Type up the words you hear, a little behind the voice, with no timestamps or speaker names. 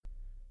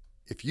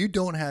If you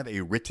don't have a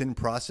written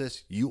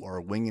process, you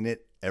are winging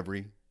it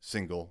every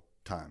single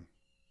time.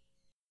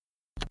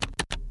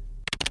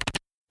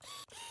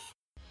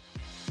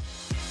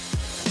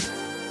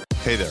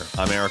 Hey there,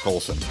 I'm Eric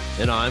Olson.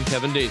 And I'm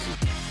Kevin Daisy.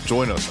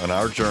 Join us on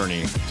our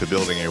journey to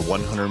building a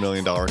 $100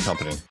 million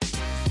company.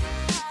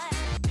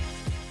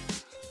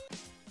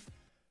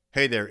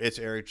 Hey there, it's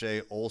Eric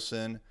J.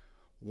 Olson.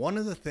 One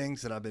of the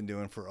things that I've been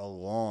doing for a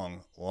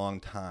long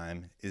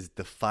time is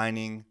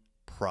defining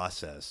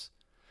process.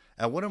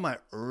 At one of my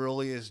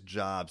earliest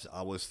jobs,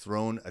 I was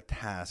thrown a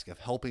task of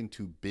helping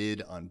to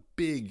bid on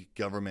big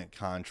government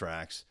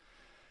contracts.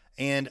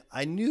 And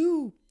I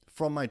knew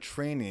from my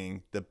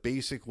training the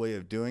basic way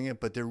of doing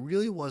it, but there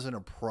really wasn't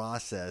a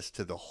process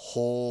to the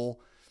whole,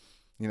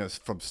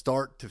 from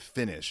start to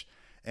finish.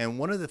 And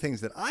one of the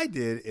things that I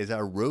did is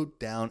I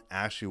wrote down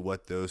actually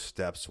what those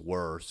steps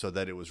were so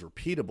that it was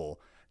repeatable,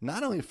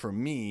 not only for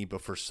me,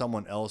 but for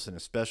someone else. And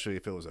especially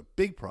if it was a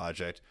big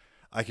project,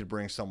 I could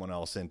bring someone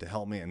else in to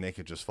help me and they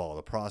could just follow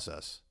the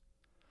process.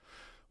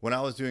 When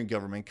I was doing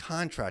government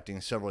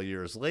contracting several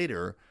years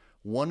later,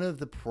 one of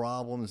the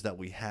problems that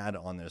we had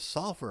on this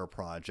software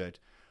project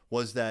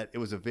was that it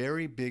was a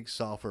very big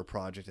software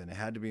project and it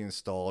had to be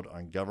installed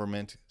on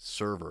government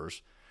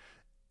servers,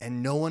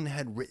 and no one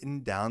had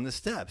written down the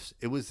steps.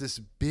 It was this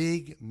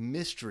big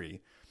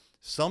mystery.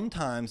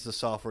 Sometimes the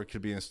software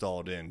could be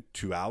installed in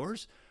 2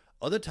 hours.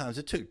 Other times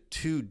it took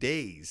 2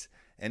 days,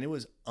 and it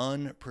was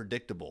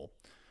unpredictable.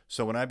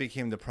 So when I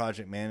became the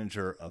project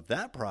manager of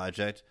that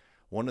project,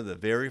 one of the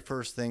very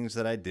first things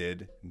that I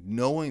did,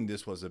 knowing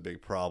this was a big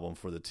problem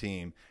for the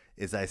team,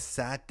 is I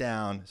sat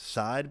down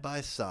side by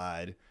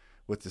side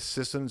with the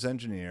systems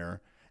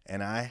engineer,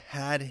 and I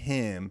had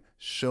him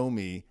show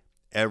me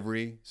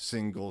every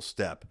single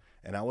step.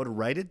 And I would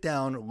write it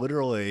down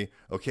literally,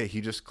 okay, he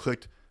just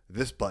clicked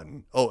this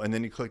button. Oh, and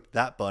then he clicked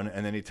that button,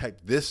 and then he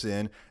typed this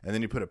in, and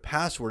then he put a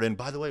password in.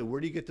 By the way, where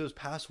do you get those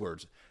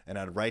passwords? And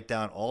I'd write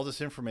down all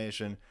this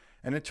information,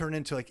 and it turned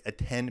into like a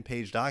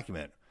 10-page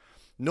document.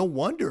 No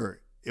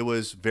wonder it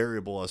was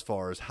variable as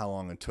far as how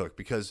long it took,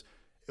 because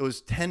it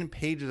was 10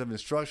 pages of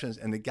instructions,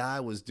 and the guy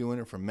was doing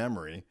it from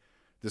memory.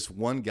 This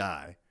one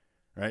guy,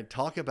 right?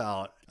 Talk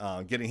about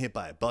getting hit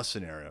by a bus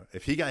scenario.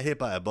 If he got hit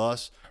by a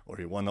bus, or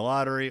he won the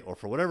lottery, or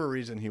for whatever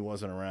reason he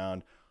wasn't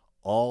around,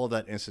 all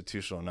that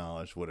institutional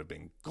knowledge would have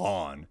been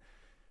gone.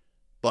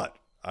 But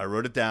I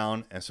wrote it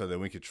down, and so that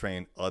we could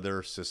train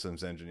other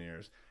systems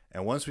engineers.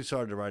 And once we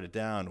started to write it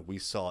down, we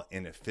saw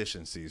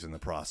inefficiencies in the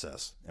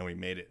process, and we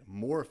made it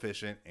more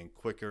efficient and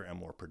quicker and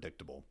more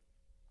predictable.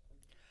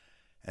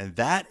 And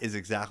that is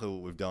exactly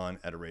what we've done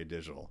at Array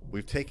Digital.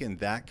 We've taken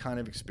that kind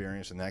of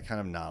experience and that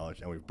kind of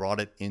knowledge, and we've brought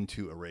it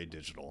into Array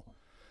Digital.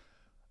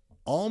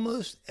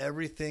 Almost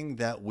everything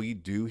that we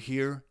do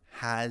here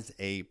has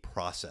a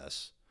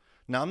process.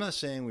 Now, I'm not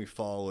saying we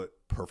follow it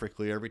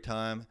perfectly every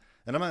time,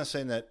 and I'm not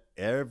saying that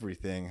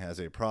everything has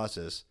a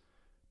process,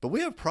 but we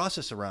have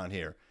process around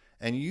here.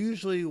 And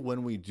usually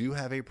when we do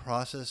have a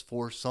process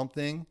for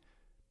something,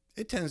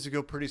 it tends to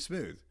go pretty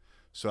smooth.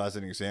 So as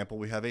an example,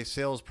 we have a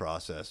sales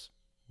process.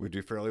 We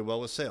do fairly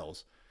well with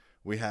sales.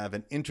 We have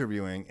an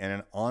interviewing and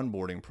an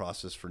onboarding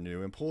process for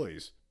new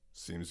employees.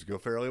 Seems to go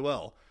fairly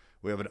well.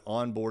 We have an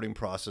onboarding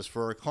process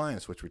for our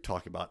clients, which we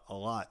talk about a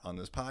lot on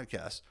this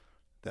podcast.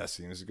 That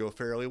seems to go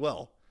fairly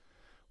well.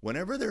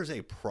 Whenever there's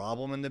a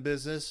problem in the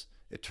business,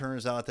 it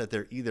turns out that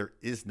there either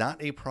is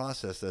not a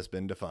process that's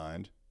been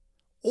defined,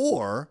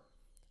 or,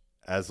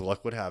 as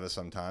luck would have it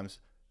sometimes,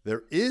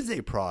 there is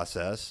a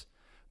process,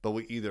 but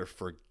we either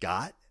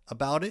forgot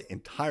about it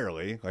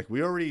entirely, like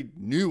we already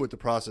knew what the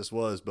process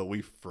was, but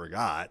we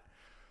forgot,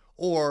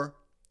 or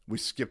we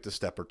skipped a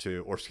step or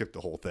two, or skipped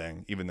the whole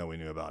thing, even though we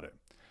knew about it.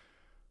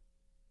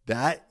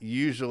 That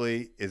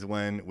usually is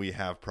when we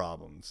have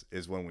problems,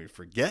 is when we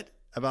forget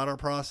about our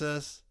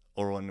process,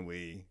 or when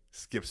we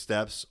skip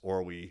steps,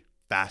 or we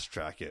fast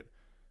track it.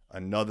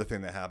 Another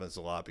thing that happens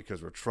a lot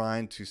because we're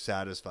trying to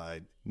satisfy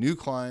new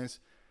clients,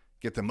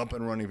 get them up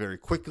and running very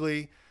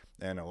quickly.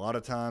 And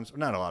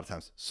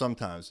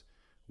sometimes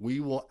we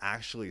will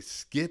actually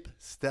skip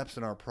steps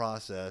in our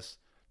process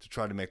to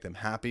try to make them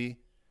happy.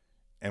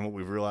 And what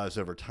we've realized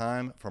over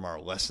time from our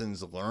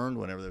lessons learned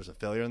whenever there's a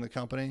failure in the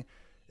company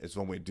is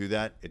when we do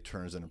that, it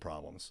turns into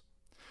problems.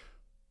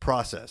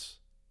 Process,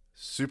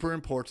 super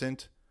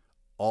important.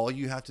 All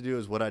you have to do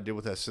is what I did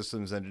with that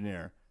systems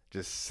engineer.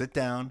 Just sit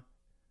down,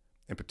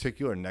 in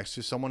particular next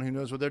to someone who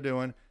knows what they're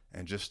doing,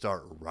 and just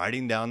start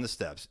writing down the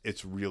steps.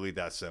 It's really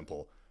that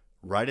simple.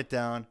 Write it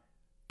down,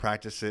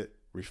 practice it,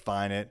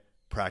 refine it,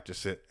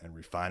 practice it, and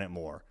refine it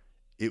more.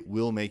 It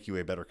will make you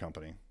a better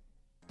company.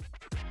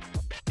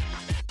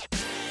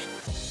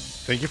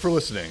 Thank you for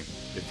listening.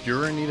 If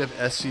you're in need of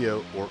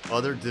SEO or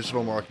other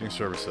digital marketing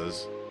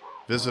services,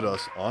 visit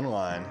us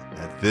online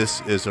at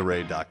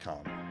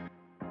thisisarray.com.